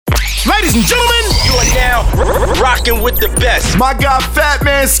Ladies and gentlemen, you are now rocking with the best. My guy Fat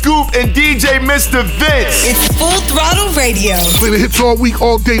Man Scoop and DJ Mr. Vince. It's Full Throttle Radio. Play the hits all week,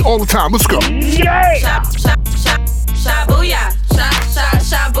 all day, all the time. Let's go. Yeah. Shabuya,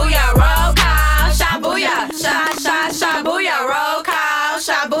 shabuya, roll call. Shabuya, shabuya, roll call.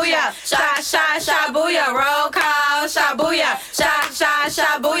 Shabuya, shabuya, roll call. Shabuya,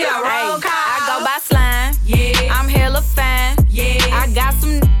 shabuya, roll call. I go by slime. Yeah, I'm hella fine. Yeah, I got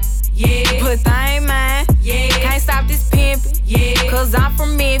some. Yeah, but I ain't mine. Yeah, can't stop this pimpin'. Yeah, cause I'm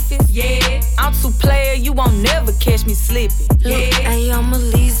from Memphis. Yeah, I'm too player, you won't never catch me slippin'. Look, ayy, I'm a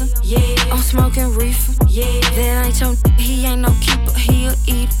Lisa. Yeah, I'm smoking reefer. Yeah, that ain't your he ain't no keeper, he a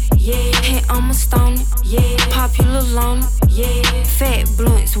eater. Yeah, and I'm a stoner. Yeah, popular loner. Yeah, fat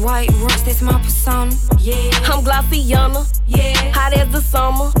blunts, white runts, that's my persona. Yeah, I'm Glossiana. Yeah, hot as the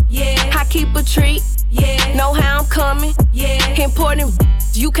summer. Yeah, I keep a treat. Yeah, know how I'm coming. Yeah, important.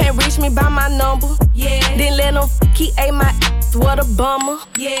 You can't reach me by my number. Yeah, then let him he ate my ass, what a bummer.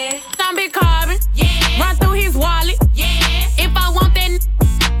 Yeah, I'm big carbon. Yeah, run through his wallet. Yeah, if I want that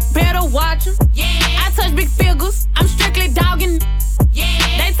better watch him. Yeah, I touch big figures. I'm strictly dogging. Yeah,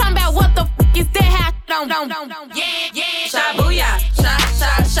 they talking about what the is that hat don't. Yeah, shabuya,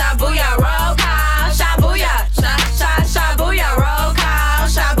 shabuya, roll call. Shabuya, shabuya, roll call.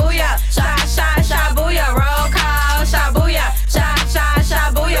 Shabuya, shabuya, roll call. Shabuya,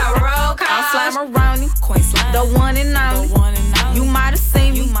 shabuya, roll call. I'm Slime Ronnie, the one and only. You might have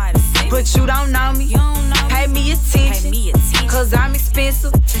seen me, but you don't know me. Pay me attention, cause I'm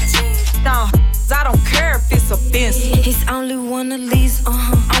expensive. No, I don't care if it's offensive. It's only one of these, on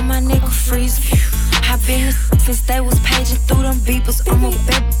my nigga freeze. I been since they was paging through them beepers. I'm a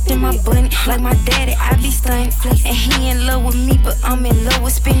baby in my bunny, like my daddy, I be stunning. And he in love with me, but I'm in love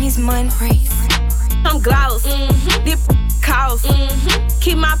with spending his money. I'm gloss, dip cows,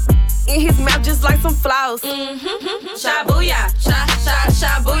 keep my in his mouth just like some flowers. Shabuya,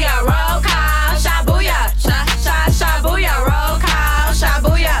 shabuya, roll call. Shabuya, shabuya, roll call.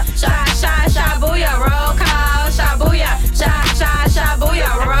 Shabuya, shabuya, roll call. Shabuya, shabuya,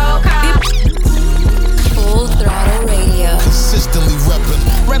 roll call. Full Throttle Radio. Consistently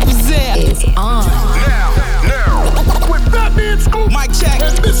represent. It's on. Now, with Fat Man Scoop, Mike check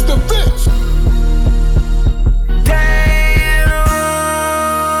and Mr. Vince.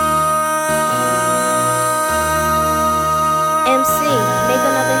 MC, make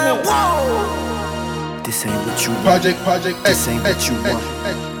another hit. This ain't what you want. Project This ain't what you want.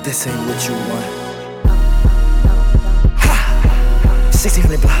 This ain't what you want. Ha!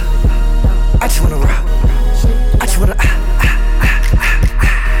 1600 block. I just wanna rock. I just wanna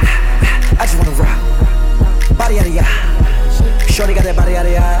I just wanna rock. Body out of ya. Shorty got that body out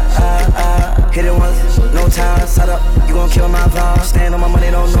of ya. Hit it once, no time. Set up, you gon' kill my vibe. Stand on my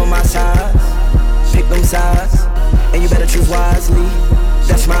money, don't know my size. Pick them sides, and you better choose wisely.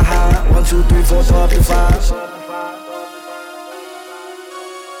 That's my high. 1, 2, 3, 4, throw up to 5.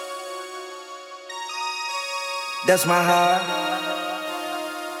 That's my high.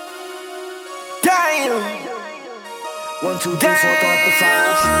 Damn. 1, 2, 3, 4, throw up to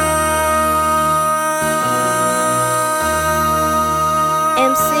 5.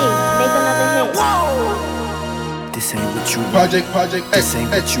 MC, make another hit. This ain't what you want. Project This ain't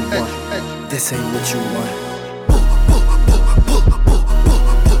what you want. This ain't what you want.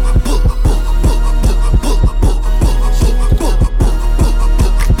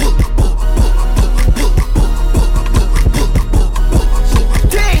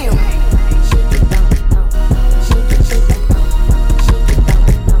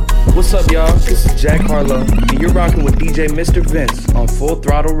 What's up, y'all? This is Jack Harlow, and you're rocking with DJ Mr. Vince on Full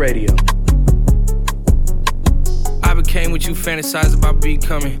Throttle Radio. I became what you fantasized about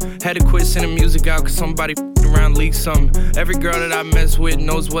becoming. Had to quit sending music out cause somebody around leaked something. Every girl that I mess with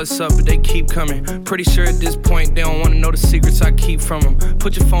knows what's up, but they keep coming. Pretty sure at this point they don't wanna know the secrets I keep from them.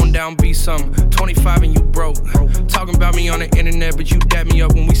 Put your phone down, be something. 25 and you broke. Talking about me on the internet, but you dapped me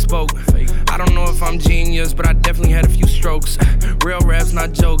up when we spoke. I don't know if I'm genius, but I definitely had a few strokes. Real raps,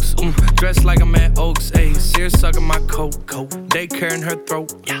 not jokes. Dressed like I'm at Oaks. Ayy, Sears sucking my coat. Daycare in her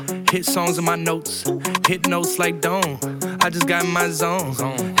throat. Hit songs in my notes. Hit notes like Dawn. I just got in my zone.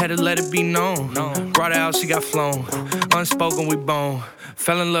 Had to let it be known. Brought her out, she got flown. Unspoken, we bone.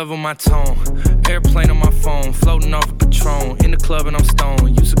 Fell in love with my tone. Airplane on my phone. Floating off a Patron. In the club and I'm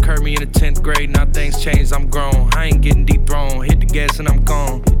stoned. Used to curb me in the 10th grade. Now things changed, I'm grown. I ain't getting dethroned. Hit the gas and I'm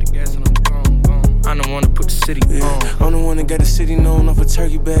gone. I'm the one that put the city on. I'm the one that got the city known off of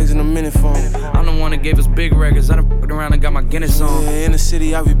turkey bags and a minute phone. I'm the one that gave us big records. I done fucked around and got my Guinness on. Yeah, in the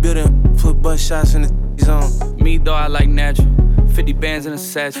city I be building. Put butt shots in the zone. Me though, I like natural. 50 bands in a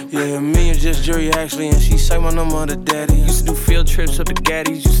satchel. Yeah, me and just Jury actually, and she say my number to daddy. Used to do field trips up to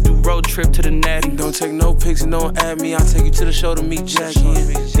Gaddy's, used to do road trip to the Natty. Don't take no pics and don't add me, I'll take you to the show to meet Jackie.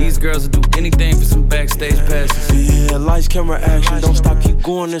 These girls will do anything for some backstage passes. Yeah, lights, camera, action, don't stop, keep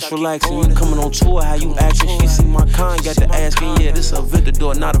going, this relaxing. You coming on tour, how you acting? She see my con, got the asking, yeah, this a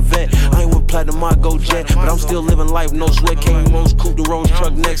Aventador, not a vet. I ain't with platinum, I go jet, but I'm still living life, no sweat. King Rose, coupe the Rose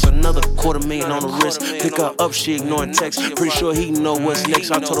truck next, another $250,000 on the wrist. Pick her up, she ignoring text, pretty sure he know what's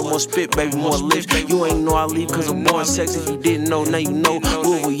next. I told her more spit, baby, more lips. You ain't know I leave cause I'm born sex. If you didn't know, now you know.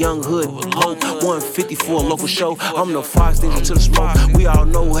 Louisville, young hood, hope, 150 for a local show. I'm the Fox nigga to the smoke. We all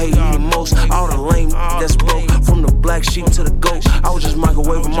know, hey, you the most. All the lame that's broke, from the black sheep to the goat. I was just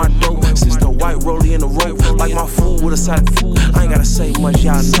microwaving my dope, since the white rollie in the rope. Like my food with a side of food, I ain't gotta say much,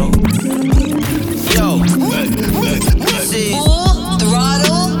 y'all know. Yo, Full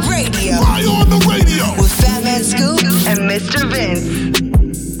Throttle Radio. Why on the radio? With Fat Man Scoop and Mr. Vince.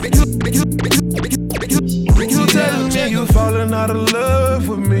 You telling me you falling out of love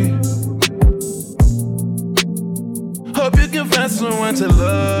with me. Hope you can find someone to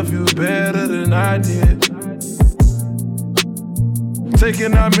love you better than I did.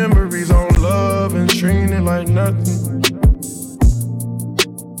 Taking our memories on love and treating it like nothing.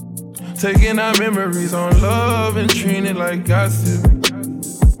 Taking our memories on love and treating it like gossip.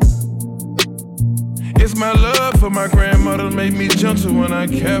 It's my love for my grandmother made me gentle when I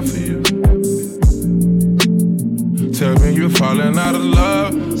care for you. Tell me you're falling out of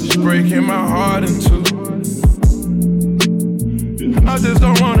love, it's breaking my heart in two. I just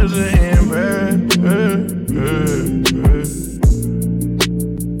don't want it to end bad.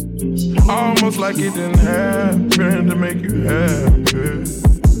 Almost like it didn't happen to make you happy.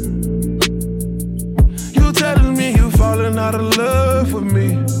 You telling me you falling out of love with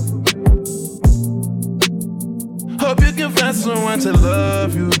me. Hope you can find someone to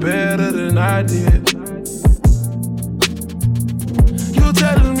love you better than I did. You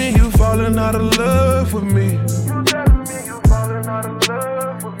telling me you falling out of love with me.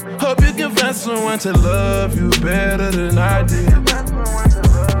 Hope you can find someone to love you better than I did.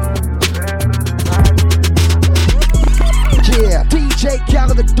 Yeah, DJ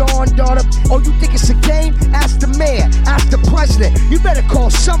Khaled, the Dawn daughter. Oh, you think it's a game? Ask the mayor, ask the president. You better call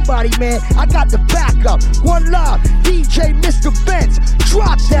somebody, man. I got the backup. One love, DJ Mr. Vince.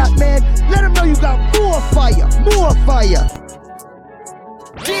 Drop that, man. Let him know you got more fire, more fire.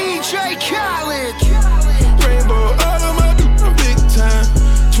 DJ Khaled. Rainbow all of my I'm big time.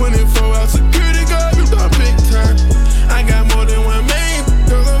 24-hour security guard, I'm big time. I got more than one main,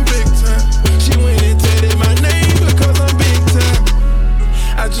 cause I'm big time. She went and tatted my name because I'm big time.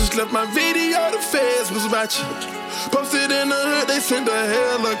 I just left my video, the feds was watching. Posted in the hood, they sent a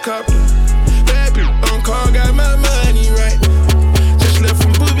helicopter. Bad bitch on call, got my money right. Just left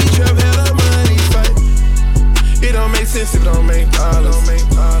from booby trap, had a money fight. It don't make sense, it don't make dollars.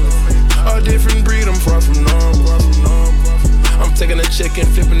 A different breed, I'm far from normal. I'm taking a check and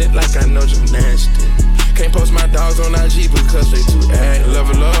flipping it like I know gymnastics. Can't post my dogs on IG because they too act.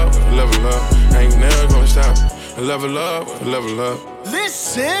 Level up, I ain't never gonna stop. Level up.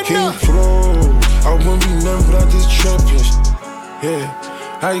 Listen King up. Flow, I wouldn't be nothing without this champion. Yeah,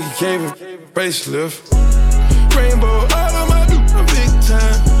 I gave a facelift. Rainbow all of my I'm big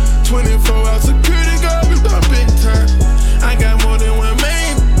time. 24-hour security guard, I'm big time. I got more than one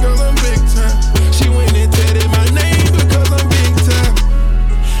main, cause I'm big time. She went and tatted my name because I'm big time.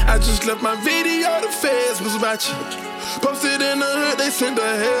 I just left my video, the feds was watching. Posted in the hood, they sent a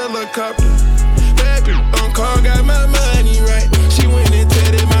helicopter. Bad bitch on call, got my money right. She went and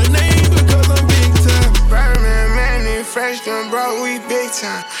tatted my name because I'm big time. Birdman, Manny, fresh done bro, we big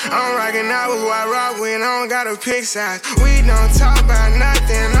time. I'm rockin' out with who I rock with, I don't gotta pick sides. We don't talk about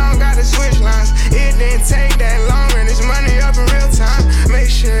nothing, I don't gotta switch lines. It didn't take that long, and it's money up in real time.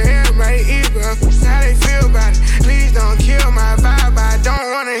 Make sure everybody equal, how they feel about it. Please don't kill my vibe, I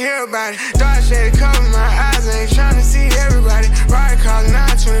don't wanna hear about it. Dark shade cover my eyes, I ain't tryna see everybody. Ride call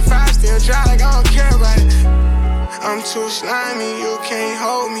 925, still dry like I don't care about it. I'm too slimy, you can't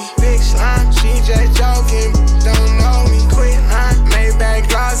hold me. Big slime, she just joking, don't know me. Quit line, Maybach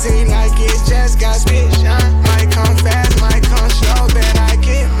glossy like it just got spit shine. Might come fast, might come slow, bet I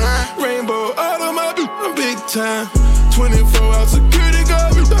get mine. Rainbow out of my I'm big time. 24-hour security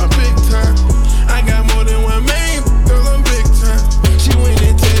guard, I'm big time. I got more than one main, cause I'm big time. She went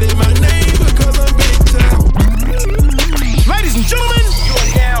and tatted my name because I'm big time. Ladies and gentlemen, you are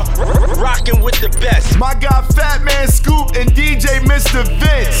now rocking with the best. My guy Fat Man Scoop and DJ Mr.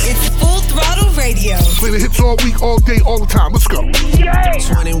 Vince. It's Full Throttle Radio. Play the hits all week, all day, all the time. Let's go.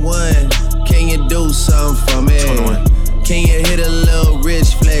 21, can you do something for me? 21. Can you hit a little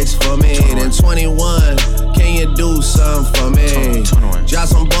rich flex for me? Then 21, can you do something for me? 21. Drop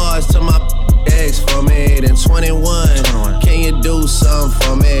some bars to my ex for me. Then 21, can you do something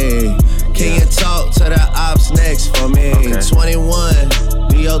for me? Can you talk to the ops next for me? 21,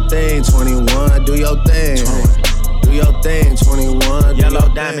 do your thing. 21, do your thing. 21. Do your thing. 21. Yellow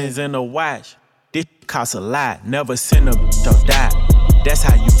diamonds in the watch. This costs a lot. Never send a bitch or die. That's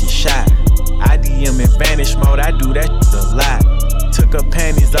how you get shot. I DM in vanish mode. I do that a lot. Took her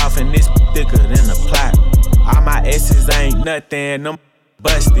panties off and this thicker than a plot. All my S's ain't nothing. Them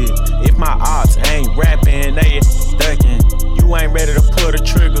busted. If my ops ain't rapping, they ducking. You ain't ready to pull the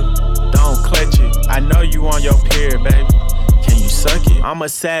trigger. Don't clutch it. I know you on your period, baby. Can you suck it? I'm a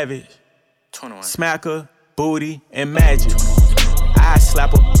savage. 21. Smacker, booty, and magic. I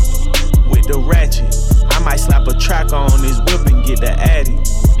slap a with the ratchet. I might slap a track on this whip and get the addy.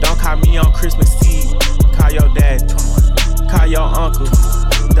 Don't call me on Christmas Eve. Call your dad. 21. Call your uncle.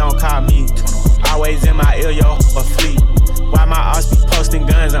 21. Don't call me. 21. Always in my ear, yo, a fleet. Why my ops be posting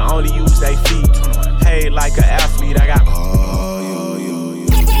guns and only use they feet? 21. Paid like an athlete. I got.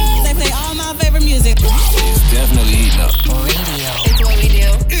 They play all my favorite music. It's definitely heating up. Radio. It's what we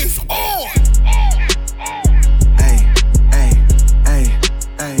do. It's on.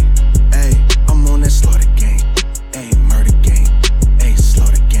 I'm on that slaughter game. Ayy, murder game. Ayy,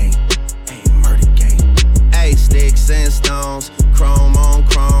 slaughter game. Ayy, murder game. Ayy, sticks and stones. Chrome on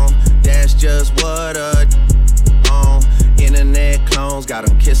chrome. That's just what on. Internet clones. Got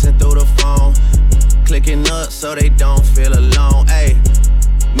them kissing through the phone. Clicking up so they don't feel alone. Ayy,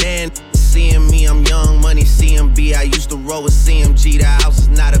 man, seeing me, I'm young money CMB. I used to roll with CMG. The house is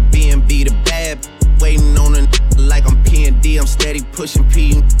not a B&B. The bad waiting on a like I'm P&D. I'm steady pushing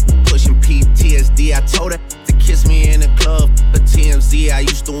PTSD. I told her to kiss me in the club, a TMZ. I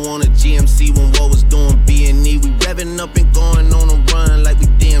used to want a GMC when what was doing B&E. We revving up and going on a run like we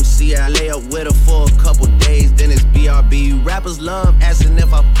DMC. I lay up with her for a couple days, then it's BRB. Rappers love asking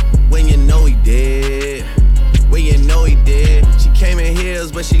if I when you know he did. When you know he did. She came in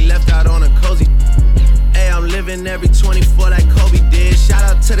heels, but she left out on a cozy. Hey, I'm living every 24 like Kobe did. Shout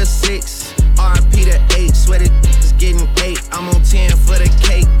out to the 6, RIP to 8. Sweat it is getting 8. I'm on 10 for the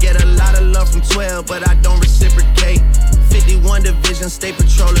cake. Get a lot of love from 12, but I don't reciprocate. 51 division, stay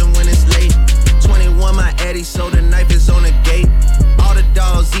patrolling when it's late. 21 my Eddie, so the knife is on the gate. All the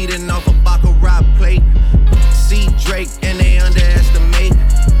dogs eating off a Baccarat plate. See Drake and they underestimate.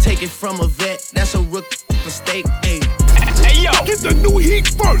 Take it from a vet, that's a rookie mistake. Ayy. Hey yo, get the new heat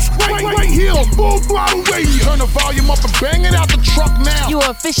first, right here on Full Throttle Radio. Turn the volume up and bang it out the truck now. You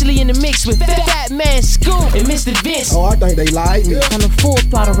are officially in the mix with Fat Man Scoop and Mr. Vince. Oh, I think they lied me. On the Full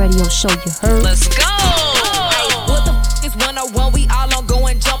Throttle Radio show, you heard? Let's go. Hey, what the is 101? We all on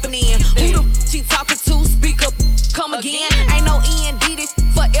going jumping in. Who the she talking to? Speak up, come again. Ain't no END this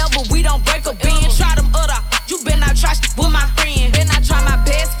forever. We don't break a bend. Try them other. You been not try with my friend. Been not try my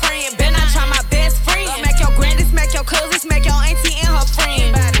best friend. Been not try my best friend. Smack your granny, smack your cousin, smack your auntie and her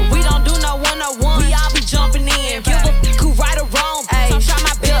friend. We don't do no 101. We all be jumping in. Give a cool right or wrong. So try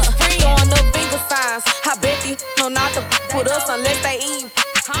my best friend. Throwing up finger signs. I bet these know not to with us unless they eat.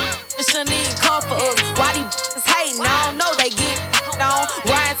 It shouldn't even come for us. Why these hating? I don't know they get on.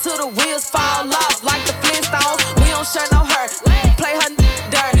 Riding till the wheels fall off like the Flintstones. We don't share no hurt. Play her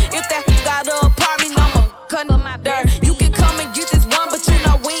dirt. If that got a apartment, I'ma cut my dirt. You can come and get this one, but you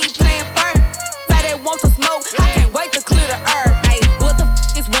know we ain't playing first. Say they want to smoke, I can't wait to clear the earth. Ay, what the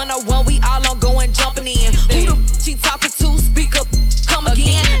is 101? We all on going jumping in. Who the she talking to? Speak up, come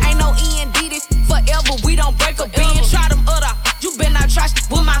again. Ain't no END this forever. We don't break a bend. Try them other. You been not try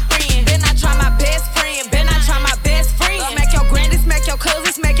with my friend. Been not try my best friend. Been not try my best friend. Smack your granny, smack your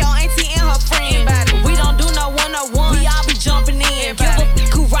cousin, smack your auntie and her friend. We don't do no 101. We all be jumping in. Give a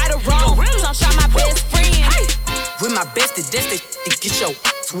cool right or wrong. Don't try my best friend. With my bestie, that's that to get your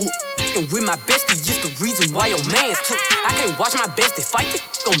swoop. And with my bestie, it's the reason why your man's took. I can't watch my bestie fight, it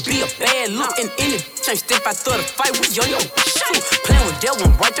gon' be a bad look. And any change step after the fight, we on your shoot. Playing with that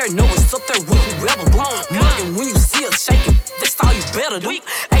one right there, know what's up there with whoever. Mugging when you see us shaking, that's all you better do.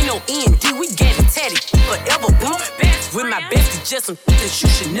 Ain't no END, we get it tatty forever, boo. With my bestie, just some that you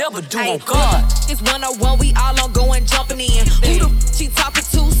should never do on God. It's 101, we all on going jumping in. Who the she talking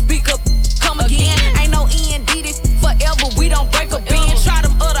to? Speak up, come again. Ain't no END this forever, we don't break a bend. Try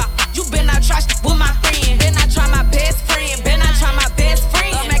them other. You been not try with my friend. Been not try my best friend. Been not try my best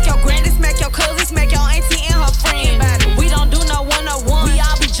friend. Smack your granny, smack your cousin, smack your auntie and her friend. We don't do no 101. We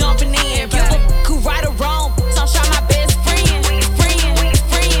all be jumping in. Give a cool right or wrong. Don't try my best friend.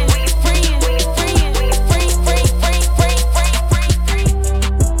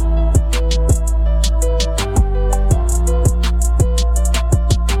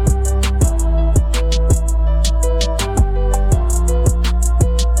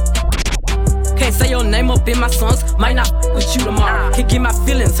 up in my songs, might not with you tomorrow. Can get my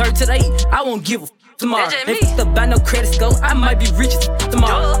feelings hurt today, I won't give a tomorrow. If the buy no credit score, I might be rich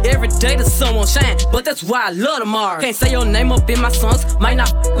tomorrow. Every day the sun won't shine, but that's why I love tomorrow. Can't say your name up in my songs, might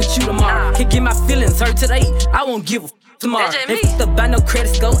not with you tomorrow. Can get my feelings hurt today, I won't give a tomorrow. If the buy no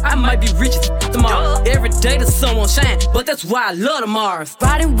credit score, I might be rich tomorrow. Every day the sun won't shine, but that's why I love tomorrow.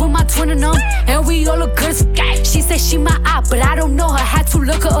 Riding with my twin and and we all look good. She said she my eye, but I don't know her. Had to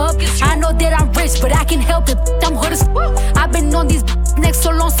look her up. I know that I'm rich, but I can help it. I'm hood as I've been on these next so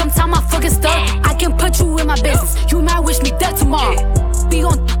long, sometimes I fucking stuck. I can put you in my business. You might wish me dead tomorrow. Be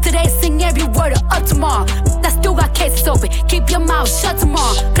on today, sing every word of up tomorrow. That still got cases open. Keep your mouth shut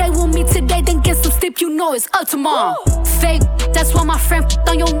tomorrow. Play with me today, then get some sleep. You know it's up tomorrow. Fake, that's why my friend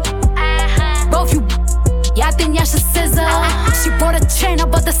on your both you. Yeah, I think y'all should scissor. She bought a chain, I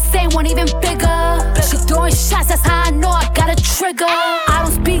bought the same one, even bigger. She throwing shots, that's how I know I got a trigger. I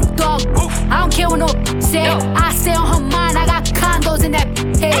don't speak dog, I don't care what no say. I say on her mind, I got condos in that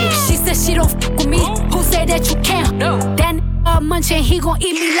hey. She said she don't f with me, who say that you can't? Then munchin', he gon'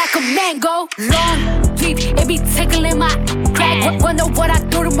 eat me like a mango. Long leaf, it be tickling my crack. Wonder what I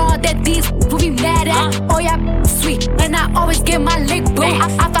do tomorrow that these will be mad at. Oh yeah, sweet, and I always get my lick boo. I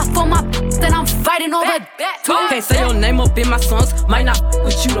fight for my then I'm fighting over that too. Can't say your name up in my songs, might not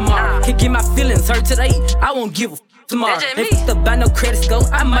with you tomorrow. Can get my feelings hurt today, I won't give a tomorrow. If the buy no credit score,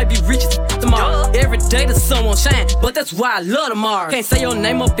 I might be rich tomorrow. Every day the sun won't shine, but that's why I love tomorrow. Can't say your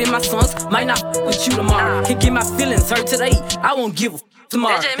name up in my songs, might not with you tomorrow. Can get my feelings hurt today, I won't give a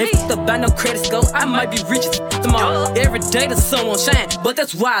tomorrow. If the buy no credit score, I might be rich tomorrow. Every day the sun won't shine, but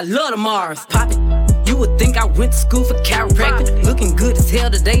that's why I love tomorrow. Pop it. You would think I went to school for chiropractic. Looking good as hell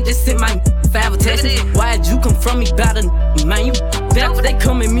today, just sent my 5 attachments. Why'd you come from me about a man? You better they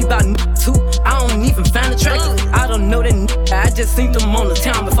come at me about too. I don't even find attractive. I don't know that I just seen them on the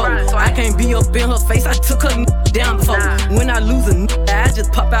town before. I can't be up in her face, I took her down before. When I lose a I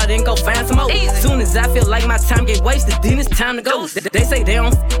just pop out and go find some more. Soon as I feel like my time get wasted, then it's time to go. They say they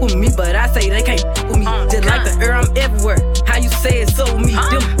don't f with me, but I say they can't f with me. Just like the air, I'm everywhere. How you say it so with me?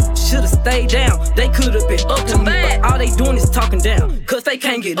 Them should've stayed down. They could've been up to me, but all they doing is talking down. Cause they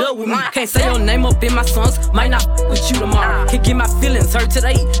can't get up with me. Can't say your name up in my songs, might not f with you tomorrow. Can get my feelings hurt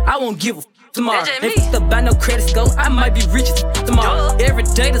today, I won't give a f tomorrow. If the buy no credit score, I might be rich tomorrow. Every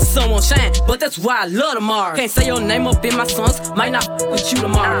day the sun won't shine, but that's why I love tomorrow. Can't say your name up in my songs, might not f with you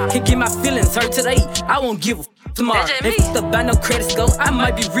tomorrow. Can get my feelings hurt today, I won't give a f tomorrow. If the buy no credit score, I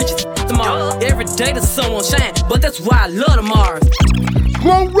might be rich tomorrow. Every day the sun won't shine, but that's why I love tomorrow.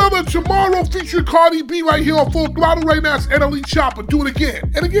 Glow River tomorrow featuring Cardi B right here on Full Throttle. Right now it's NLE Chopper. Do it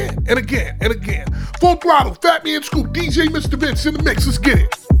again and again and again and again. Full Throttle, Fat Man Scoop, DJ Mr. Vince in the mix. Let's get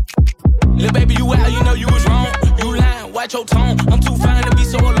it. Lil' baby, you out, you know you was wrong. You lying, watch your tone. I'm too fine to be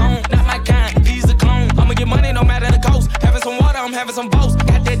so alone. Not my kind, he's a clone. I'ma get money no matter the cost. Having some water, I'm having some boast.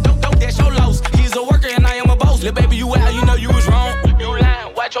 Got that dope, that's your loss. He's a worker and I am a boss. Lil' baby, you out, you know you was wrong. You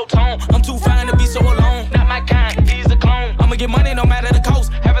lying, watch your tone. I'm too fine to be so alone. Not my kind, he's a clone. I'ma get money no matter the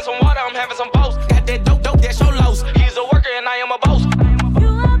cost. Having some water, I'm having some boast. Got that dope, that's your loss. He's a worker and I am a boss.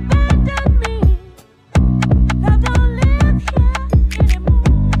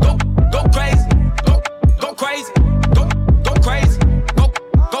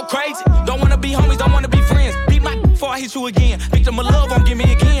 I hit you again, victim of love, won't give me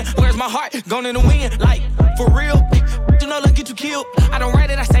again. Where's my heart? Gone in the wind, like, for real. You know, look, get you killed. I don't write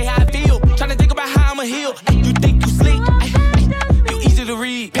it, I say how I feel. Tryna think about how I'ma heal. You think you sleep? You easy to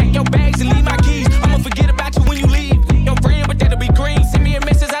read. Pack your bags and leave my keys. I'ma forget about you when you leave. Your friend, but that'll be green. Send me a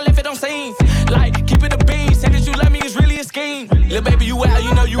message, I left it on scene. Like, keep it a bean. Say that you love me is really a scheme. Lil' baby, you out,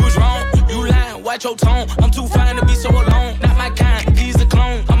 you know you was wrong. You lying, watch your tone. I'm too fine to be so alone. Not my kind, he's a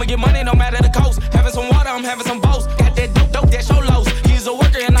clone. I'ma get money no matter the cost. Having some water, I'm having some boast. That's your loss. He's a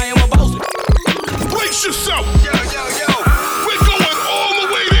worker and I am a boss. Brace yourself. Yo. We're going all the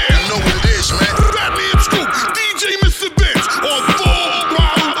way there. You know what it is, man. Fat Man Scoop, DJ Mr. Vince on Full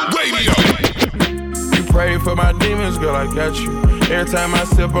Throttle Radio. You pray for my demons, girl, I got you. Every time I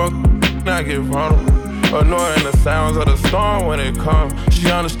sip on, I get vulnerable. Annoying the sounds of the storm when it comes.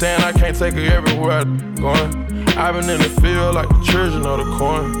 She understand I can't take her everywhere I'm going. I've been in the field like the children of the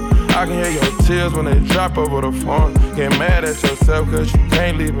corn. I can hear your tears when they drop over the phone. Get mad at yourself cause you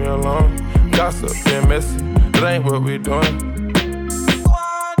can't leave me alone. Gossip and messy, that ain't what we doing.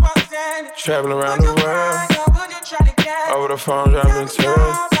 Traveling around the world, over the phone driving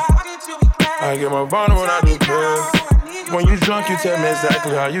tears. I get more vulnerable when I do pills. When you drunk you tell me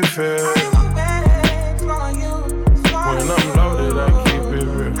exactly how you feel. When I'm loaded I keep it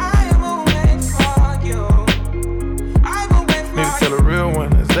real. Need to tell a real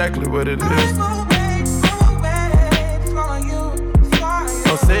one exactly what it is.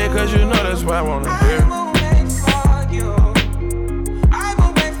 I wanna hear.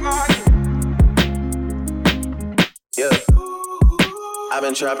 Yeah, I've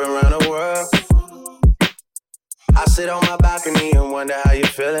been trapping around the world. I sit on my balcony and wonder how you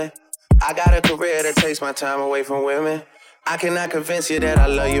feeling. I got a career that takes my time away from women. I cannot convince you that I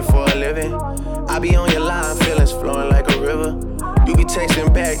love you for a living. I be on your line, feelings flowing like a river. You be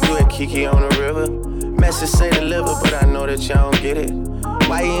texting back, you and Kiki on the river. Message say deliver, but I know that y'all don't get it.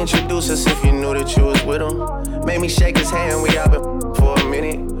 Why you introduce us if you knew that you was with him? Made me shake his hand, we out been for a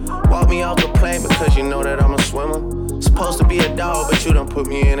minute. Walk me off the plane because you know that I'm a swimmer. Supposed to be a dog, but you done put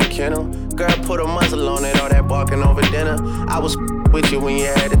me in a kennel. Girl, put a muzzle on it, all that barking over dinner. I was with you when you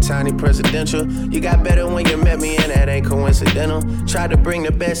had the tiny presidential. You got better when you met me, and that ain't coincidental. Tried to bring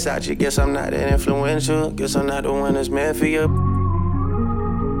the best out you, guess I'm not that influential. Guess I'm not the one that's meant for you.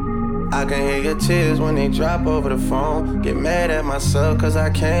 I can hear your tears when they drop over the phone. Get mad at myself cause I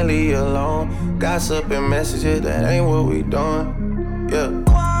can't leave you alone. Gossip and messages, that ain't what we doing. Yeah.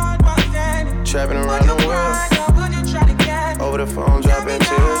 Trapping around the world. Over the phone, dropping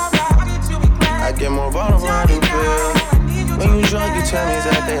tears. I get more vulnerable than you feel. When you drunk, you tell me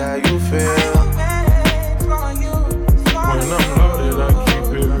exactly how you feel. When I'm loaded, I keep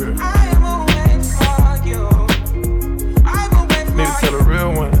it real. Need to tell a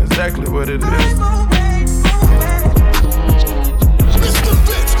real one exactly what it is. Mr.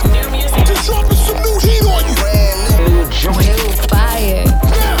 Vince, just dropping some new heat on you. New fire.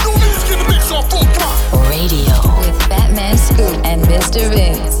 New music in the mix on Full Throttle Radio with Fatman Scoop and Mr.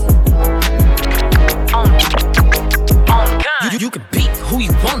 Vince. You can be who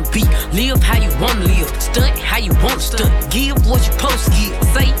you wanna be, live how you wanna live, stunt how you wanna stunt, give what you supposed to give,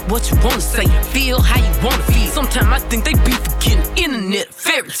 say what you wanna say, feel how you wanna feel. Sometimes I think they be forgetting internet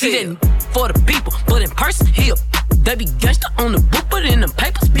fairy tale for the people, but in person here they be gangsta on the book, but in them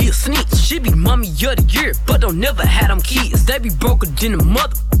papers be a snitch. She be mommy of the year, but don't never have them kids. They be broker than the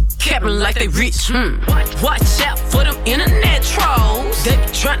mother, capping like they rich. Watch out for them internet trolls. They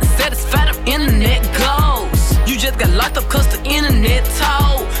be trying to satisfy them internet goals. You just got locked up cause the internet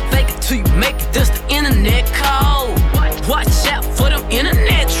told. Fake it till you make it, that's the internet code. Watch out for them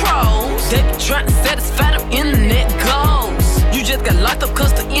internet trolls. They be trying to satisfy them internet goals. You just got locked up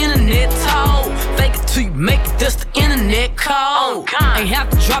cause the internet told. Fake it till you make it, that's the internet code. Ain't have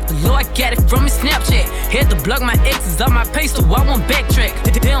to drop the low, I got it from his Snapchat. Had to block my exes off my page so I won't backtrack.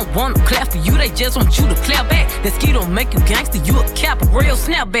 They don't want to clap for you, they just want you to clap back. That ski don't make you gangster, you a cap, a real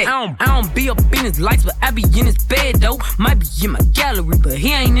snapback. I don't be up in his lights, but I be in his bed though. Might be in my gallery, but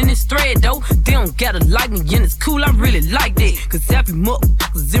he ain't in his thread though. They don't gotta like me and it's cool, I really like that. Cause happy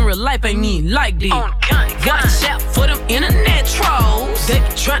motherfuckers in real life ain't even like that. Watch out for them internet trolls. They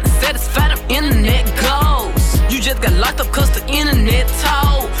be trying to satisfy them internet goals. You just got locked up cause the internet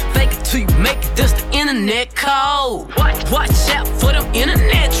told. Fake it till you make it, that's the internet code. Watch out for them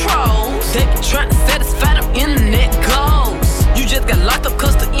internet trolls. They be trying to satisfy them internet goals. You just got locked up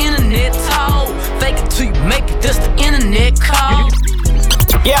cause the internet told. Fake it till you make it, that's the internet code.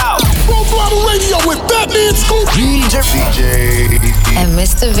 Yo! Full Throttle Radio with Fatman Scoop, DJ and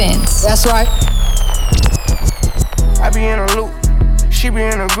Mr. Vince. That's right. I be in a loop, she be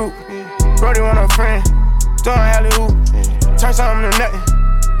in a group. Brody want a friend, doing alley-oop. Turn something to nothing,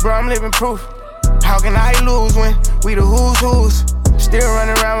 bro, I'm living proof. How can I lose when we the who's? Still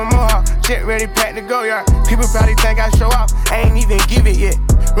running around with Mohawk, jet ready, packed to go yard. People probably think I show off, I ain't even give it yet.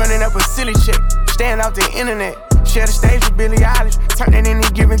 Running up a silly chick, stand out the internet. Share the stage with Billie Eilish, turn it any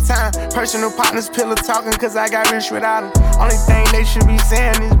given time. Personal partners, pillow talking, cause I got rich without them. Only thing they should be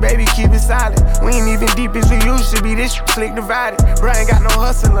saying is, baby, keep it silent. We ain't even deep as we used to be, this slick divided. Bro ain't got no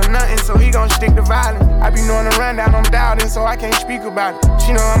hustle or nothing, so he gon' stick to violence. I be knowing the rundown, I'm doubting, so I can't speak about it.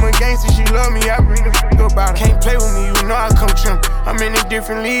 She know I'm a gangster, she love me, I bring the f*** about it. Can't play with me, you know I come trim. I'm in a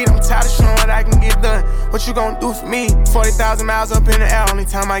different league, I'm tired of showing what I can get done. What you gon' do for me? 40,000 miles up in the air, only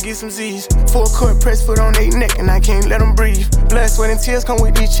time I get some Z's. Full court, press foot on their neck, and I can't let them breathe. Blood, sweat, and tears come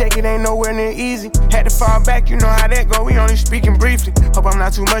with this check, it ain't nowhere near easy. Had to fall back, you know how that go, we only speaking briefly. Hope I'm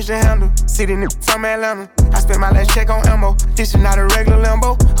not too much to handle. Sitting from Atlanta, I spent my last check on ammo. This is not a regular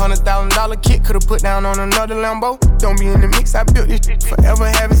Lambo. $100,000 kit, could've put down on another Lambo. Don't be in the mix, I built this shit, forever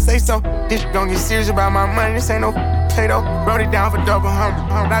have it say so. This don't get serious about my money, this ain't no Play-Doh. Wrote it down for double humble.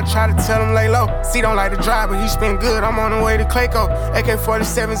 I try to tell him lay low. C don't like to drive, but he spin good, I'm on the way to Clayco.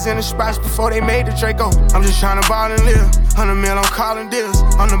 AK-47s in the spots before they made the Draco. I'm just trying to ball and live. 100 mil on calling deals.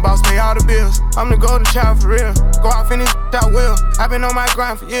 I'm the boss, pay all the bills. I'm the golden child for real. Go off in this I will. I've been on my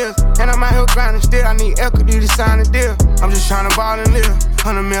grind for years, and I'm out here grinding still. I need equity to sign a deal. I'm just trying to ball and live.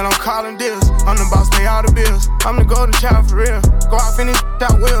 100 mil, I'm calling deals. I'm the boss, pay all the bills. I'm the golden child for real. Go out, finish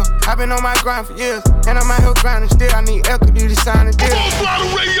out will. I've been on my grind for years, and I'm out here grinding still. I need equity to sign a deal. Full Throttle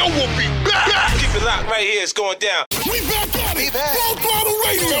Radio will be back. Keep it locked right here, it's going down. We back at it. Full Throttle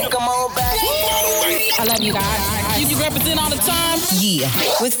Radio. Come on back. I love you guys. You represent all the time. Yeah.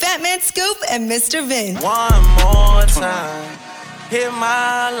 With Fat Man Scoop and Mr. Vince. One more time, hit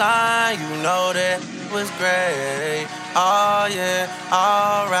my line, you know that was great. Oh yeah,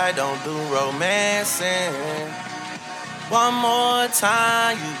 alright, don't do romancing. One more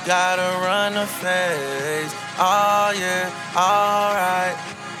time, you gotta run the face. Oh yeah, alright.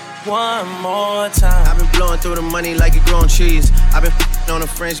 One more time. I've been blowing through the money like you growing trees. I've been on a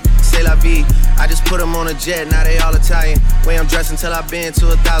French, c'est la vie. I just put them on a jet, now they all Italian. Way I'm dressed until I've been to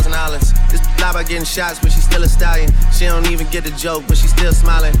 $1,000. This lie by getting shots, but she's still a stallion. She don't even get the joke, but she's still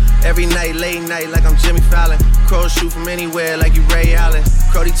smiling. Every night, late night, like I'm Jimmy Fallon. Crows shoot from anywhere, like you Ray Allen.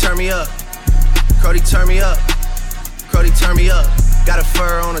 Crody, turn me up. Crody, turn me up. Crody, turn me up. Got a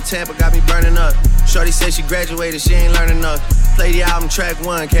fur on a Tampa, got me burning up. Shorty said she graduated, she ain't learned enough. Play the album track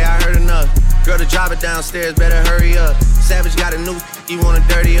 1, K, I heard enough. Girl to drive it downstairs, better hurry up. Savage got a new, you wanna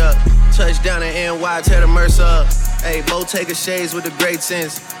dirty up. Touchdown in NY, tear the Mercer up. Hey, Bo Taker shades with the great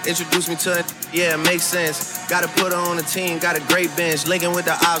sense. Introduce me to it, yeah, it makes sense. Gotta put her on the team, got a great bench. Linking with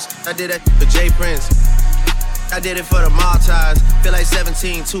the ops, I did that for Jay Prince. I did it for the Maltese. Feel like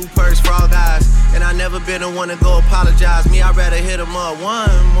 17, 2 perks for all guys. And I never been the one to go apologize. Me, I'd rather hit them up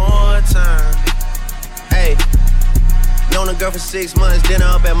one more time. Hey, known a girl for 6 months, dinner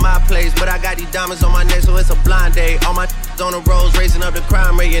up at my place. But I got these diamonds on my neck, so it's a blind date. All my on the roads, raising up the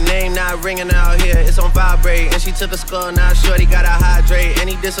crime rate. Your name not ringing out here, it's on vibrate. And she took a skull, now shorty gotta hydrate. And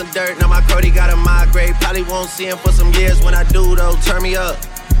he did some dirt, now my Crody gotta migrate. Probably won't see him for some years. When I do though, turn me up.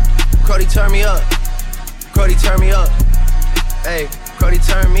 Crody, turn me up. Crody, turn me up. Hey, Crody,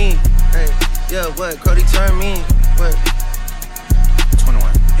 turn me. Hey, yeah, what? Crody, turn me. What?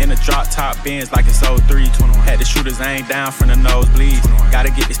 21. In the drop top Benz like it's 03. 21. Had the shooters aim down from the nosebleeds.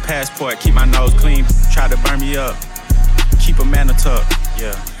 Gotta get this passport, keep my nose clean. Try to burn me up. Keep a man a tuck.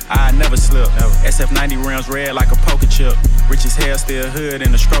 Yeah. I never slip. Never. SF90 rims red like a poker chip. Rich as hell, still hood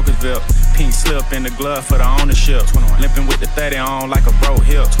in the Strokersville. Pink slip in the glove for the ownership. 21. Limping with the 30 on like a bro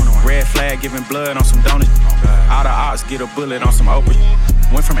hip. 21. Red flag giving blood on some donuts. All the ops get a bullet on some Oprah.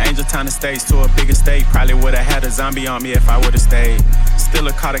 Went from Angel Town Estates to a bigger state. Probably would've had a zombie on me if I would've stayed. Still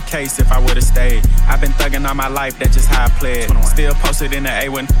a caught a case if I would've stayed. I've been thugging all my life, that's just how I played. 21. Still posted in the A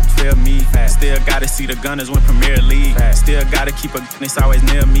when feel me. Fast. Still gotta see the Gunners win Premier League. Fast. Still gotta keep a gun, it's always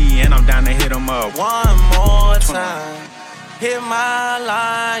near me. And I'm down to hit them up. One more time, hit my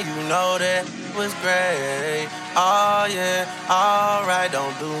line, you know that was great. Oh yeah, alright,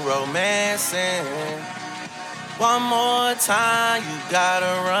 don't do romancing. One more time, you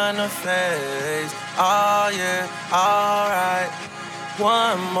gotta run the face. Oh yeah, alright.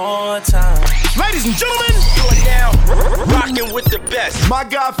 One more time. Ladies and gentlemen, you are now rocking with the best. My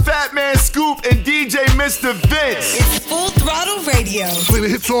guy Fat Man Scoop and DJ Mr. Vince. It's Full Throttle Radio. Play the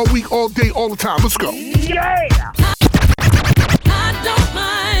hits all week, all day, all the time. Let's go. Yeah. I don't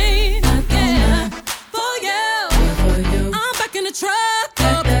mind, I care for you. I'm back in the truck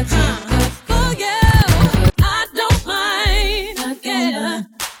all the time for you. I don't mind, I care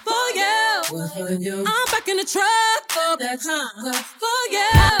for you. I'm back in the truck all the time for you.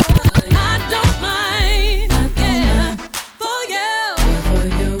 I don't mind, I care for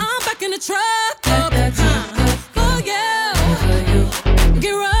you. I'm back in the truck all the time for you.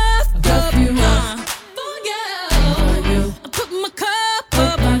 Get rough up, for you. I put my cup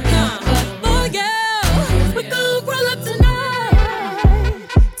up, for you. We gon' roll up tonight,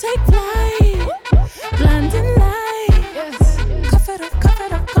 take flight, blinding lights. Cuff it up, cuff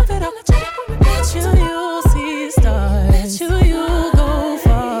it up, cuff it up. Bet you'll see stars. Bet you go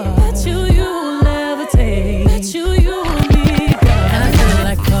far. Bet you levitate. Bet you leave God. And I feel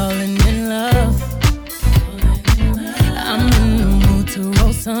like falling in love. I'm in the mood to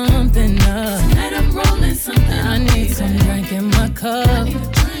roll something up. Tonight I'm rolling something. I need some drink in my cup.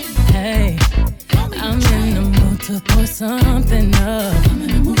 Hey, I'm in the mood to pour something up. I'm in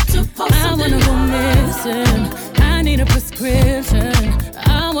the mood to pour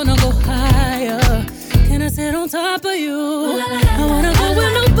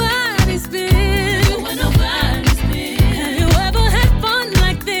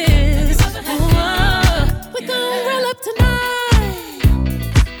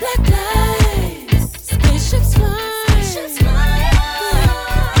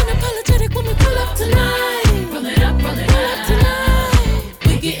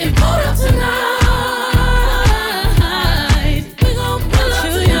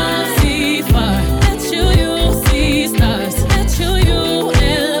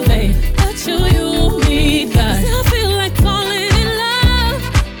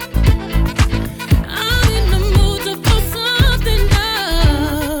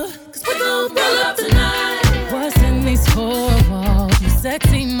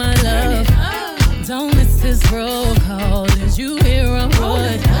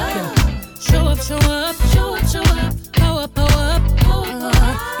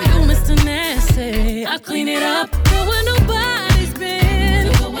clean it up. Go where nobody's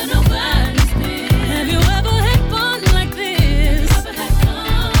been. Go where nobody's been. Have you ever had fun like this?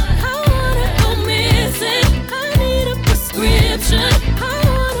 I wanna go missing. I need a prescription. I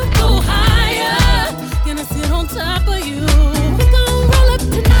wanna go higher. Gonna sit on top of you. We gon' roll up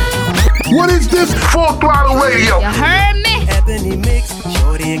tonight. What is this? Full Throttle Radio. You heard me? Ebony mix,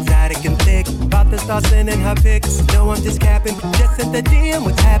 shorty exotic and thick. About to start sending her pics. No, I'm just capping. Just at the DM,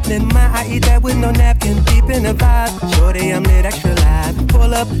 what's happening? I eat that with no napkin. Deep in the vibe. Shorty, I'm lit extra live.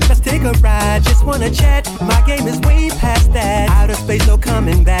 Pull up, let's take a ride. Just wanna chat. My game is way past that. Outer space, no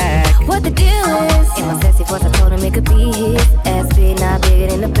coming back. What the deal is? In my sexy voice, I told him it could be his. Ass big, not bigger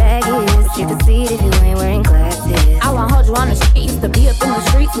than the bag is. But you can see it if you ain't wearing glasses. I won't hold you on the street. Used to be up in the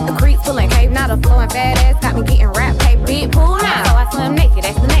streets with the creeps pulling cave. Now the flowing fat ass got me getting rap pay. Big pool now. So I swim naked,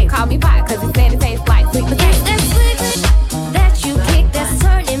 that's the name. Call me pot, cause it said it tastes like sweet potato. It's that slick that you kick that's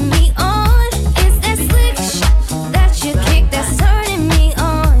turning me on. It's that slick that you kick that's turning me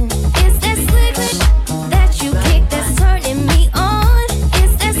on. It's that slick that you kick that's turning me on.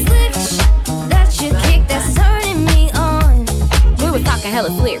 It's that slick that you kick that's turning me on. We was talking hella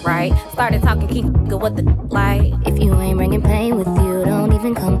slick, right? Started talking, keep what the like. If you ain't bringing pain with you, don't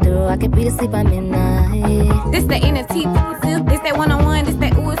even come through. I could be asleep by midnight. This the NFT, this that one-on-one, this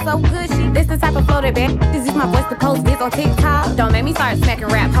that ooh, it's so good shit. This the type of flow that bad. This is my voice to post this on TikTok. Don't make me start smacking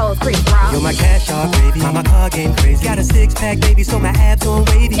rap hoes, Chris Rock. You're my cash out, baby. My car game crazy. Got a six-pack, baby, so my abs on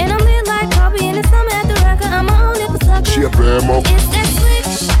wavy. And I'm lit like Kobe in the summer at the record. I'm a whole nipple sucker. She a bad mo. It's that slick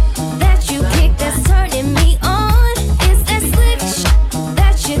that you kick that's turning me on. It's that slick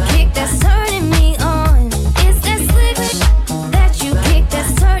that you kick that's turning me on. It's that slick that you kick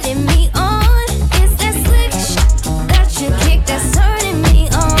that's turning me on. It's that slick that you kick that's turning me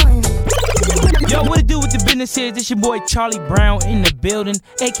on. Yo, what it do with the business is? This your boy Charlie Brown in the building,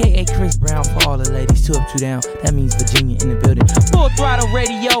 aka Chris Brown for all the ladies. 2 up, 2 down. That means Virginia in the building. Full Throttle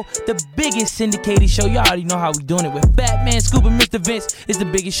Radio, the biggest syndicated show. Y'all already know how we doing it with Batman, Scoop, and Mr. Vince. It's the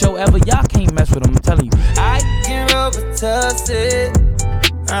biggest show ever. Y'all can't mess with them. I'm telling you. I can Robitussin.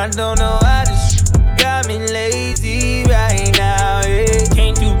 I don't know how this got me lazy right now. Yeah.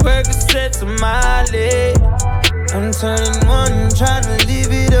 Can't do Percocets on my leg. I'm turning one, trying to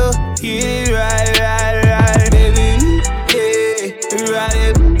live it up. Yeah, right, baby. Yeah,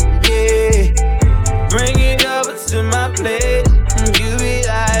 right, yeah. Bring it over to my place. And you be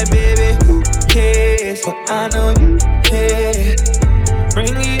like, baby, who cares? But I know you care.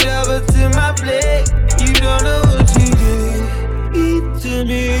 Bring it over to my plate. You don't know what you did. Eat to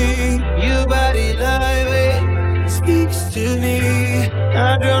me. Your body lightweight speaks to me.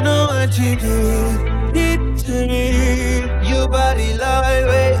 I don't know what you did. To me, your body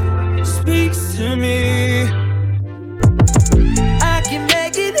lightweight speaks to me. I can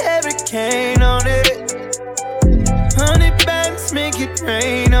make it hurricane on it. 100 bands make it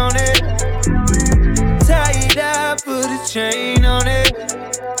rain on it. Tie it up, put a chain on it.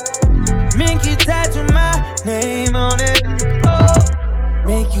 Make you tattoo my name on it. Oh,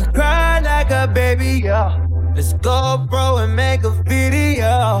 make you cry like a baby, yeah. Let's go, bro, and make a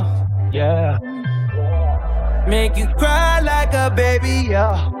video, yeah. Make you cry like a baby,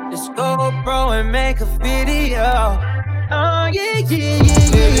 yeah. Let's go, bro, and make a video. Oh, yeah, yeah, yeah,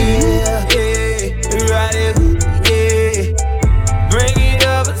 yeah, yeah. Right it, yeah. Bring it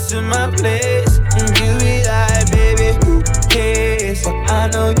over to my place. And you be like, baby, who cares? But I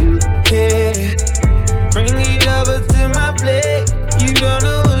know you care. Bring it over to my plate. You don't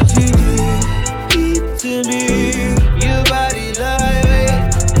know what you do. Eat to me. Your body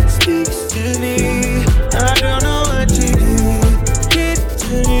lightweight speaks to me. I don't know what you do. Get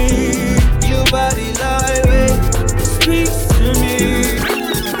to me. Your body lightweight speaks to me.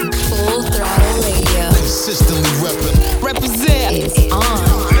 Full Throttle Radio. Consistently represent. It's on.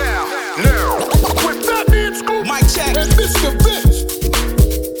 Now, with Batman Scoop, Mike check. And Mr. Vince.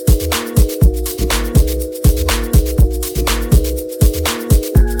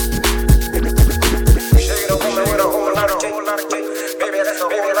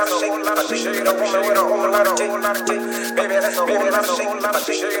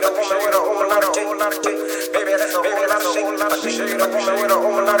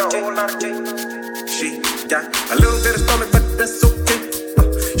 She got a little bit of stomach, but that's okay.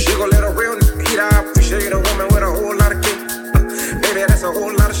 She gon' let a real nigga eat. I appreciate a woman with a whole lot of cake. Baby, that's a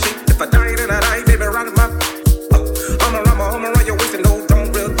whole lot of shit. If I die, then I die, baby, right in my. I'ma run your waist and no,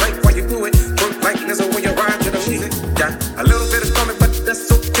 don't real tight while you do it. Work like Lizzo when you ride to the music. Got a little bit of stomach, but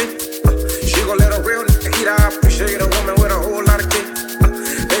that's okay. She gon' let a real nigga eat. I appreciate a woman with a whole lot of cake.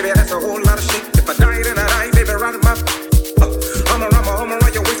 Baby, that's a whole lot of shit. If I die, then I die, baby, right in my. I'ma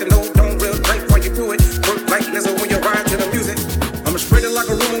run your waist and no, don't real tight while you do it.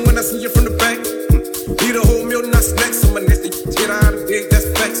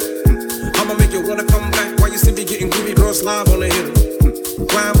 slob on the hitter.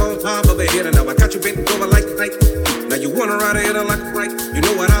 Climb on top of a hitter. Now I got you bent over like a knife. Now you wanna ride a hitter like a bike. You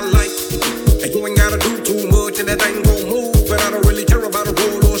know what I like. And you ain't gotta do too much and that thing gon' move. But I don't really care about a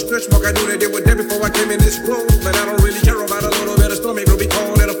roll or a stretch mark. I knew that it was there before I came in this room. But I don't really care about a little bit of stomach. Girl, be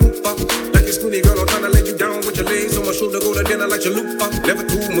calling it a poop up. Like a skinny girl, I'm trying to let you down with your legs on my shoulder. Go to dinner like your loop up. Never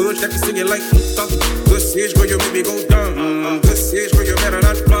too much, I can sing it like poop up. Good sex, girl, you make me go dumb. Good sex, girl, you better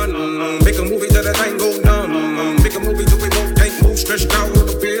not run. Make a movie till that thing go numb. Make a movie till we both can't move. Stretched out on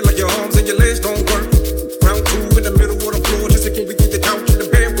the bed like your arms and your legs don't work. Round 2 in the middle of the floor, just in case we get the couch and the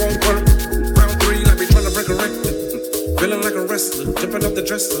bed won't work. Round 3 like we trying to break a record. Feeling like a wrestler, jumping off the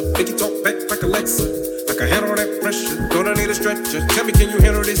dresser. Make you talk back like Alexa. I can handle that pressure, don't I need a stretcher? Tell me, can you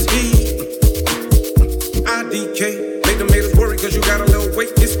handle this heat? IDK, make the haters worry cause you got a little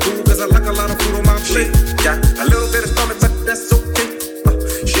weight. It's cool cause I like a lot of food on my plate. Got a little bit of stomach, but that's okay.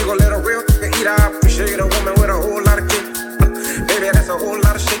 She gon' let a real eat. I appreciate a woman with a whole lot of cake. Baby, that's a whole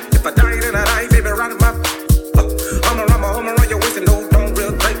lot of shit. If I die, then I die, baby, right in my I'ma run your waist and no, don't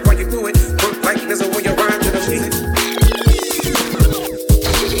real think while you do it. Work like this when you ride to the music.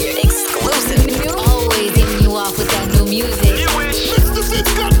 Exclusive. Always hitting you off with that new music. Mr.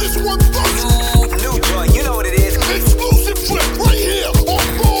 Vince got this one first. New joint, you know what it is. Exclusive track right here on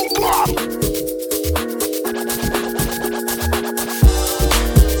Full Throttle.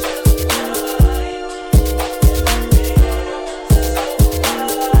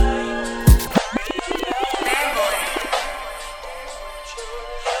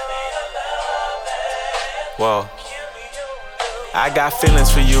 Whoa. I got feelings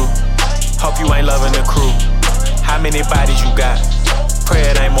for you. Hope you ain't loving the crew. How many bodies you got? Pray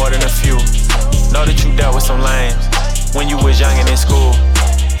it ain't more than a few. Know that you dealt with some lames when you was young and in school.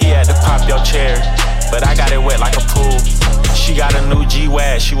 He had to pop your cherry, but I got it wet like a pool. She got a new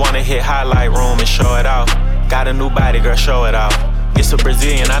G-Wag, she wanna hit highlight room and show it off. Got a new body, girl, show it off. It's a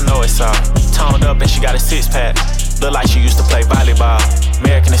Brazilian, I know it's all. Toned up and she got a six-pack. Look like she used to play volleyball.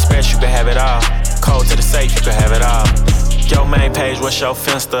 American Express, you can have it all. Code to the safe, you can have it all. Your main page, what's your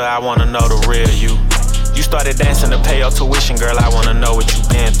Finsta? I wanna know the real you. You started dancing to pay your tuition, girl, I wanna know what you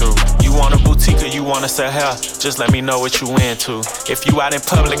been through. You want a boutique or you wanna sell hair? Just let me know what you into. If you out in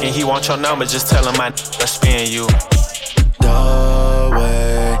public and he want your number, just tell him I spin you. The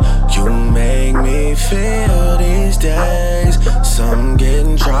way you make me feel these days, some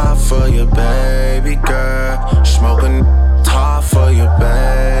getting dry for your baby girl. Smoking top for your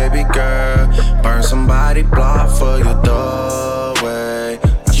baby girl. Burn somebody block for your doorway.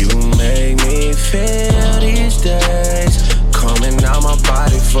 You make me feel these days, coming out my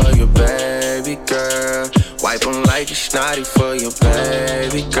body for your baby girl. Wipe them like a snotty for your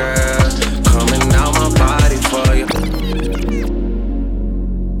baby girl. Coming out my body for you.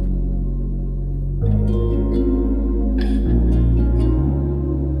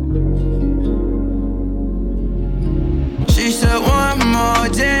 She said one more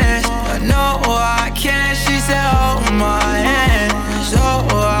dance, I know I can. She said hold my hand, so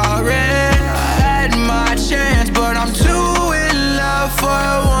I ran. I had my chance, but I'm too in love for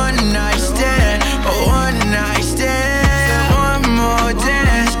a one night stand. A one night stand. Said one more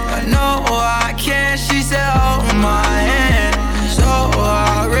dance, I know I can. She said hold my hand, so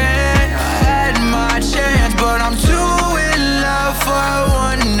I ran. I had my chance, but I'm too in love for a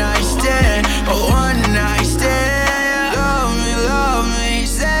one night stand. A one night stand.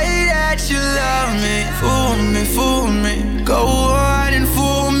 Fool me, go on and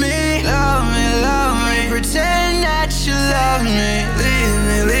fool me. Love me, pretend that you love me.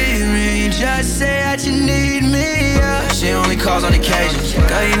 Leave me, just say that you need me, yeah. She only calls on occasions,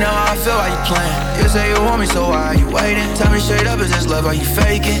 girl, you know how I feel while you playing. You say you want me, so why are you waiting? Tell me straight up, is this love, are you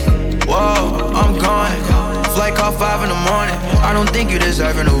faking? Whoa, I'm gone. Flight call 5 in the morning. I don't think you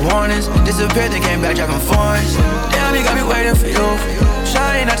deserving the warnings. Disappeared, then came back driving foreigns. Damn, you got me waiting for you.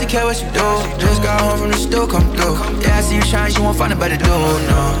 Shawty not to care what you do. Just got home from the stool, come through. Yeah, I see you trying, you won't find a better dude.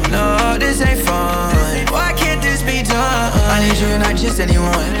 No, this ain't fun. Why can't this be done? I need you and not just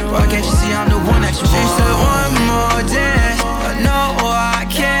anyone. Why can't you see I'm the one that you want? She said one more dance, I know I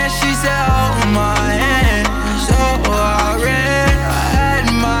can. She said hold my hand, so I ran. I had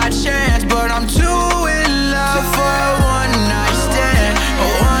my chance, but I'm too in love for a one night stand. A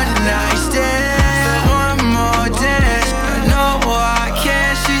one night stand. One more dance, I know I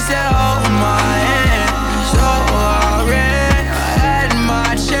can. She said hold my hand, so I ran. I had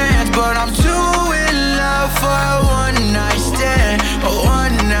my chance, but I'm too in love for a one night stand. A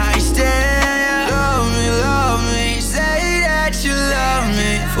one night stand. Love me, say that you love me.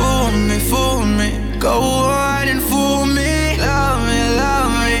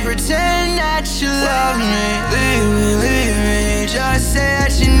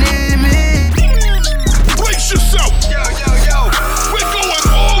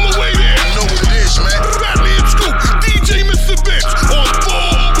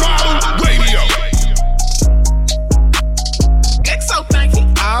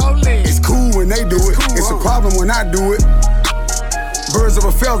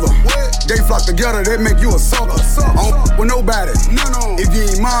 feather. They flock together, they make you a sucker. I don't with nobody. If you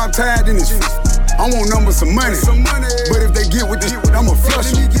ain't mob tied, then it's I want numbers some money. But if they get with this shit, I'ma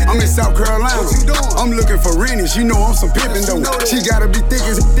flush them. I'm in South Carolina. I'm looking for Rennie. She know I'm some pimpin' though. She gotta be thick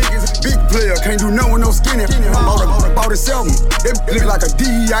as big player. Can't do no with no skinny. Bought a 7. That look like a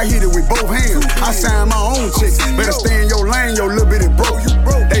D. I hit it with both hands. I signed my own chicks. Better stay in your lane, your little bitty broke.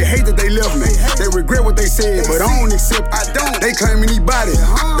 They hate that they left me. They regret what they said, but I don't accept. They claiming he body.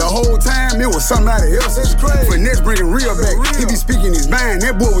 The whole time it was somebody else. Finesse bringing real back. He be speaking his mind.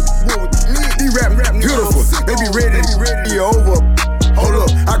 That boy with he rap beautiful. They be ready to over. Hold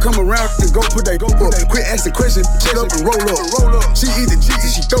up, I come around to go put that go up. Quit asking questions, shut up and roll up. She eat the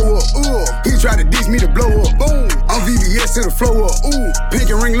cheese, she throw up. He try to diss me to blow up. Boom, I'm VVS to the flow up.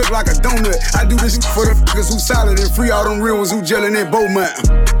 Pink and ring look like a donut. I do this for the f***ers who solid and free all them real ones who gelling in Beaumont.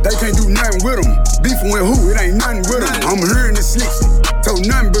 They can't do nothing with them. Beefing with who? It ain't nothing with them. I'm hearing the slicks. So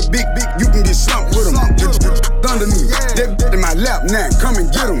nothing but big, you can get slumped with them. Under me, that in my lap now. Come and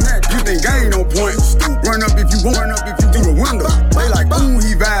get them. You think I ain't on point? Run up if you want. Run up if you through the window. They like, ooh,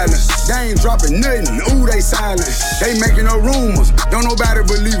 he violent. They ain't dropping nothing. Ooh, they silent. They making no rumors. Don't nobody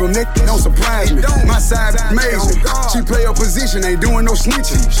believe them. They don't surprise me. My side's amazing. She play her position. Ain't doing no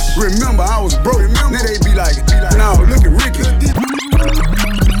snitching. Remember, I was broke. Now they be like, no, look at Ricky.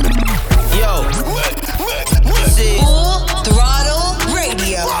 Yo, this is Full Throttle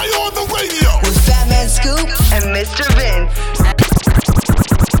Radio. Right on the radio. With Fat Man Scoop and Mr. Vince.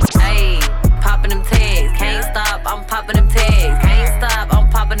 Hey, popping them tags. Can't stop, I'm popping them tags. Can't stop, I'm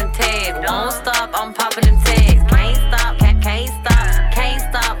popping them tags. Won't stop, I'm popping them tags. Can't stop, can't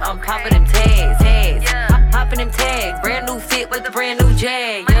stop, I'm popping them tags. Popping them tags. Brand new fit with a brand new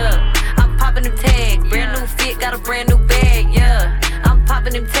jag. Yeah, I'm popping them tags. Brand new fit, got a brand new bag. Yeah, I'm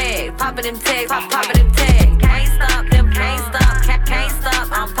popping them tags, popping them tags, popping them tags. Can't stop them, can't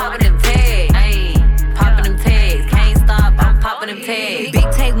stop, I'm popping them tags. Hey, popping them tags, can't stop, I'm popping them tags.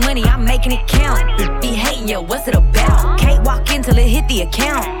 Big take money, I'm making it count. Be hating, yo, what's it about? Can't walk in till it hit the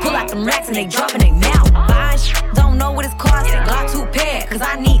account. Pull out them racks and they dropping they mouth. Buying don't know what it's costing. Got 2 pair, cause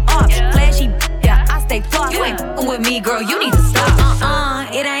I need options. Flashy, yeah, I stay flossing. You ain't f***ing with me, girl, you need to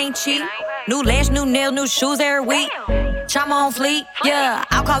stop. It ain't cheap. New lash, new nails, new shoes every week. Chama on fleek, yeah.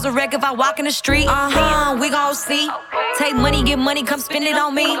 I'll cause a wreck if I walk in the street. We gon' see. Take money, get money, come spend it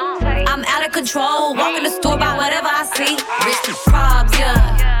on me. I'm out of control. Walk in the store, buy whatever I see. Rich to props,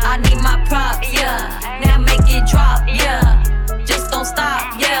 yeah. I need my props, yeah. Now make it drop, yeah. Just don't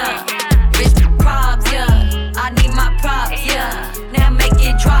stop, yeah. Rich to props, yeah. I need my props, yeah. Now make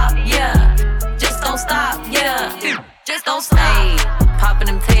it drop, yeah. Just don't stop, yeah. Just don't stop. Hey, popping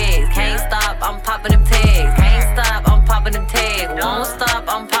them tags. Can't stop, I'm popping them tags. Can't stop, I'm popping them tags. Won't stop,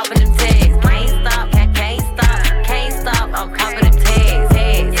 I'm popping them tags. Can't stop, I'm popping them tags.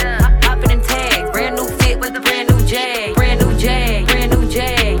 Popping them tags. Brand new fit with a brand new jag. Brand new jag, brand new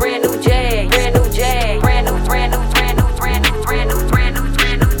jag, brand new jag, brand new jag, brand new.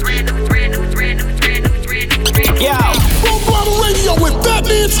 Yo, Full Throttle Radio with Fat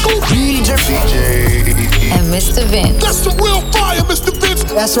Man Scoop, DJ and Mr. Vince. That's the real fire, Mr. Vince.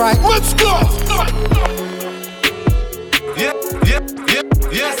 That's right. Let's go.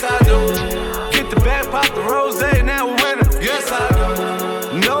 Yes I do. Get the bag, pop the rose, now we're winning. Yes I do.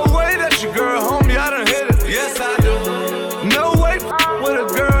 No way that your girl, homie, I done hit it. Yes I do. No way with a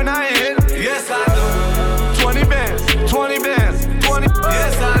girl and I ain't hit it. Yes I do. 20 bands, 20 bands, 20.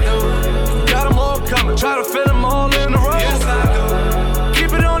 Yes I do. Got them all coming, try to fit them all in a row. Yes I do.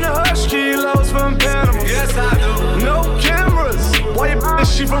 Keep it on the hush, kilos from Panama. Yes I do. No cameras, why you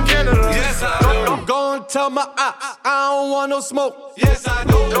she from Canada? Yes I do. Go and tell my ops, I don't want no smoke. Yes I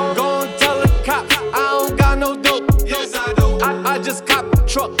do. Go and tell the cops, I don't got no dope. Yes I do. I just cop a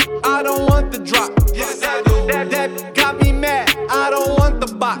truck, I don't want the drop. Yes I do. That got me mad, I don't want the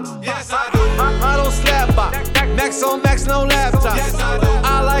box. Yes I do. I don't slap box, max on max, no laptop. Yes I do.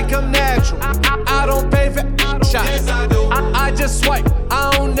 I like them natural, I don't pay for shots. Yes I do. I just swipe, I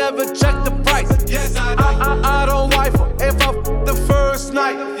don't never check the price. Yes I do. I don't wife her if I f the first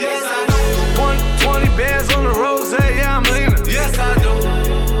night. Yes I do. 20 bands on the rose, yeah I'm leaning. Yes I do.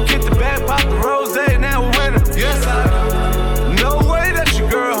 Get the bag, pop the rose, now we're winning. Yes I do. No way that your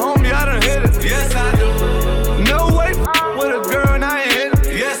girl, homie, I done hit it. Yes I do. No way with a girl and I ain't hit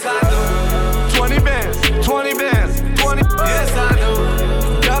it. Yes I do. 20 bands, 20 bands, 20. Yes I do.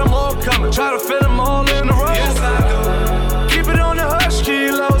 Got them all coming, try to fit them all in a row. Yes I do. Keep it on the hush,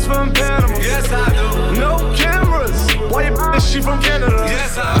 kilos from Panama. Yes I do. No cameras, why you she from Canada?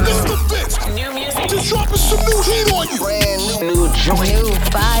 Yes I do. Mr. Vince, new music, just dropping some new heat on you. Brand new joint. New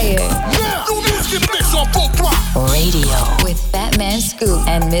fire. Yeah, new music mix on Full Throttle. Radio with Fat Man Scoop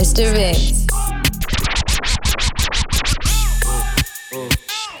and Mr. Vince.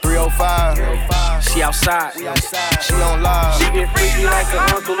 305. She outside. She on live. She get freaky like her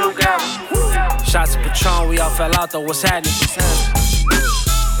Uncle Luke album. Shots of Patron, we all fell out though. What's happening?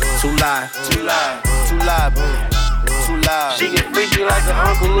 Too live. Too live. Too live, boo. Too live. She get freaky like her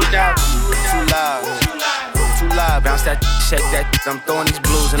Uncle Luke album. Too live. Too live. Bounce that, shake that. I'm throwing these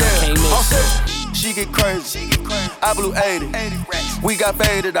blues and I can't miss. She get crazy. I blew 80. We got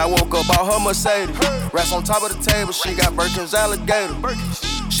faded. I woke up out her Mercedes. Rats on top of the table. She got Birkin's alligator.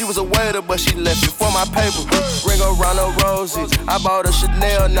 She was a waiter, but she left before my paper. Ring around her roses. I bought her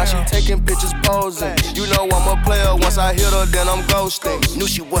Chanel, now she taking pictures posing. You know I'm a player, once I hit her, then I'm ghosting. Knew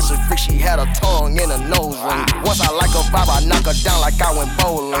she was a freak, she had a tongue in her nose ring. Once I like her vibe, I knock her down like I went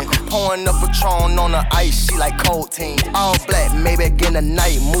bowling. Pouring up Patron on the ice, she like cold team. All black, maybe in the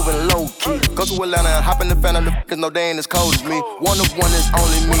night, moving low key. Go to Atlanta and hop in the Phantom, cause no they ain't as cold as me. One of one is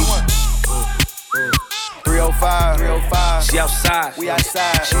only me. 305. She outside. We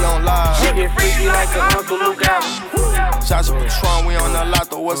outside. She on live. She get freaky like her Uncle Luke album. Shots of Patron, we on the lot,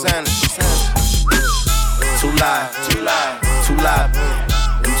 though. What's happening? Too live. Too live. Too live.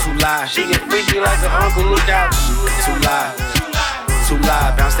 You too live. She get freaky like her Uncle Luke album. Too live. Too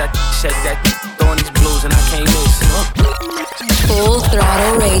live. Bounce that, shake that. Throwing these blues and I can't miss. Full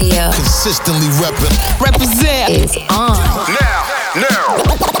Throttle Radio. Consistently reppin'. Represent. It's on. Now.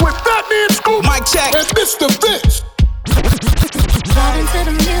 With Fat Man Scoop. Mic check. And Mr. Vince. Driving to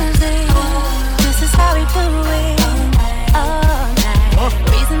the music. This is how we do it. All night.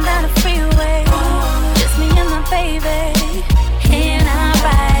 Breezing down the freeway. Just me and my baby. And I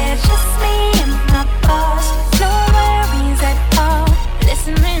ride. Just me and my boss. No worries at all.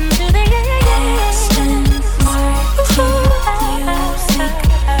 Listening to the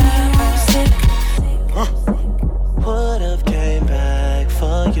Would've came back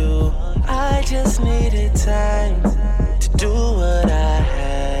for you. I just needed time to do what I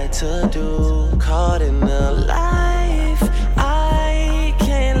had to do. Caught in the life, I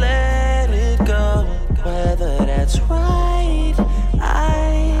can't let it go. Whether that's right,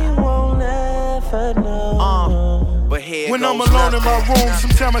 I won't ever know. But here when goes I'm alone in my room,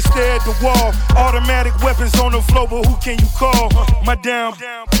 sometimes I stare at the wall. Automatic weapons on the floor, but who can you call? My damn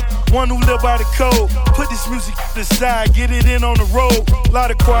one who live by the code. Put this music aside, get it in on the road.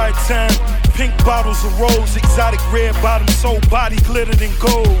 Lot of quiet time, pink bottles of rose, exotic red bottoms, soul body glittered in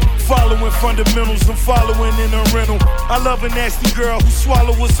gold. Following fundamentals, I'm following in a rental. I love a nasty girl who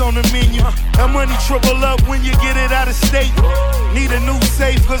swallow what's on the menu. That money triple up when you get it out of state. Need a new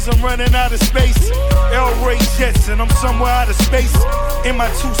safe cause I'm running out of space. El Ray Jets and I'm somewhere out of space. In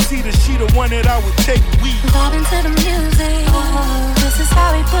my two-seater, she the one that I would take. We vibing to the music. This is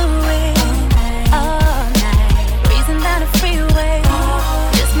how we do it. All night. Breezing down the freeway.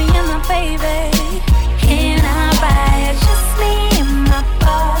 Just me and my baby. And I ride. Just me and my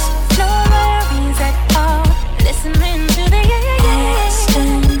boss. No worries at all. Listening to the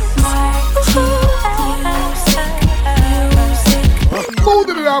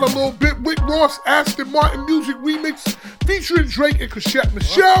Moving it out a little bit, Rick Ross, Aston Martin music remix featuring Drake and Cachette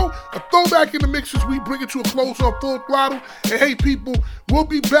Michelle. A throwback in the mix as we bring it to a close on Full Throttle. And hey people, we'll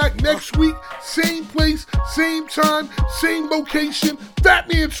be back next week, same place, same time, same location.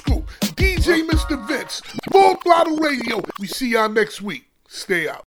 Fat Man Scoop, DJ Mr. Vince, Full Throttle Radio. We see y'all next week. Stay out.